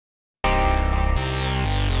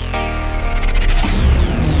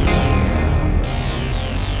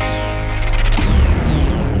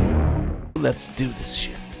Let's do this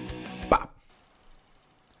shit. Bop.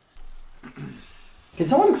 Can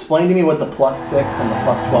someone explain to me what the +6 and the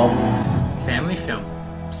 +12 means? Family film.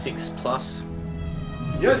 6+.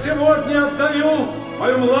 Я сегодня отдаю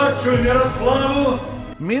мою младшую Мирославу.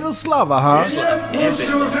 Мирослава, huh? И нет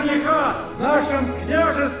лучшего жениха в нашем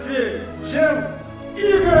княжестве, чем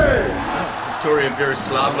Игорь. It's the story of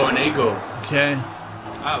Veroslavo and Igor. Okay.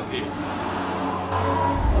 Okay.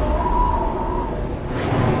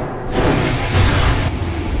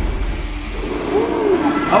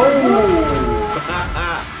 Oh!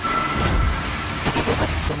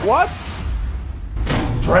 What?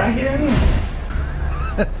 Dragon?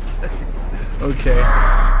 Okay.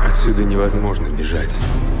 Отсюда невозможно бежать.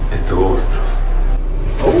 Это остров.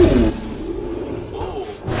 Oh!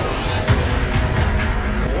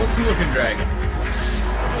 Awesome looking dragon.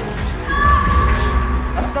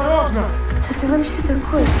 Осторожно! Что ты вообще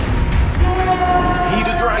такой? He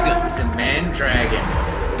the dragon. He's a man dragon.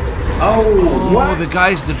 Oh, Oh, what? the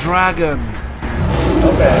guy's the dragon.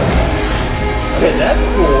 Okay. Okay, that's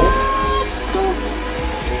cool.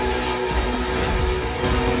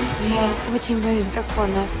 Я очень боюсь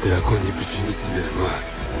дракона. Дракон не причинит тебе зла.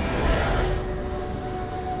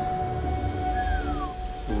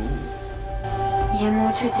 Я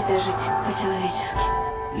научу тебя жить по-человечески.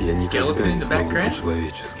 Я никогда Skeleton in не the смогу background?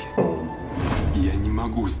 по-человечески. Я не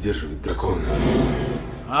могу сдерживать дракона.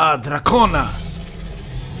 Ah, Дракона.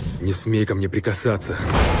 Не смей ко мне прикасаться.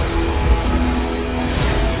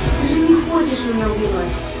 Ты же не хочешь меня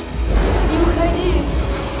убивать. Не уходи.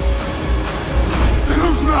 Ты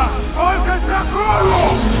нужна только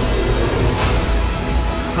дракону!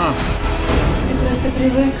 Ты просто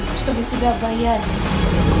привык, чтобы тебя боялись.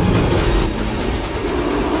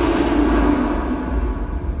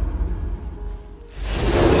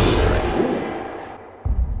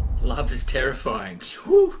 Love is terrifying.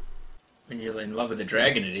 Whew. When you're in love with a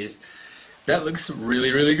dragon, it is. That looks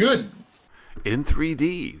really, really good. In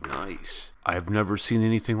 3D, nice. I've never seen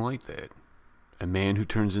anything like that. A man who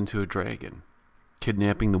turns into a dragon,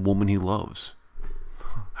 kidnapping the woman he loves.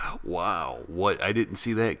 Wow, what? I didn't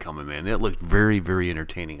see that coming, man. That looked very, very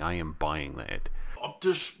entertaining. I am buying that.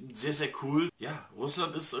 Optisch sehr, sehr cool. Ja,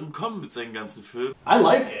 Russland ist im Kommen mit seinen ganzen Filmen. I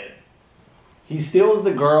like it. He steals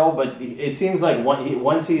the girl, but it seems like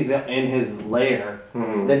once he's in his lair,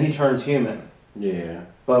 then he turns human. Yeah.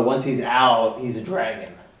 But once he's out, he's a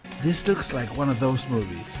dragon. This looks like one of those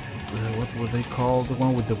movies. What were they called? The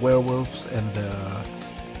one with the werewolves and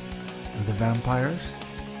the vampires?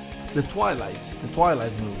 The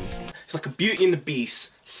Twilight movies. It's like a Beauty and the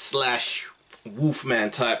Beast /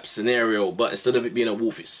 Wolfman type scenario, but instead of it being a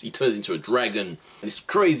wolf, he turns into a dragon. And it's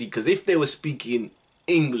crazy because if they were speaking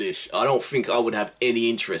English, I don't think I would have any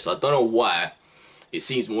interest. I don't know why. It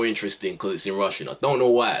seems more interesting because it's in Russian. I don't know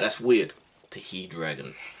why. That's weird. The he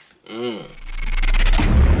dragon.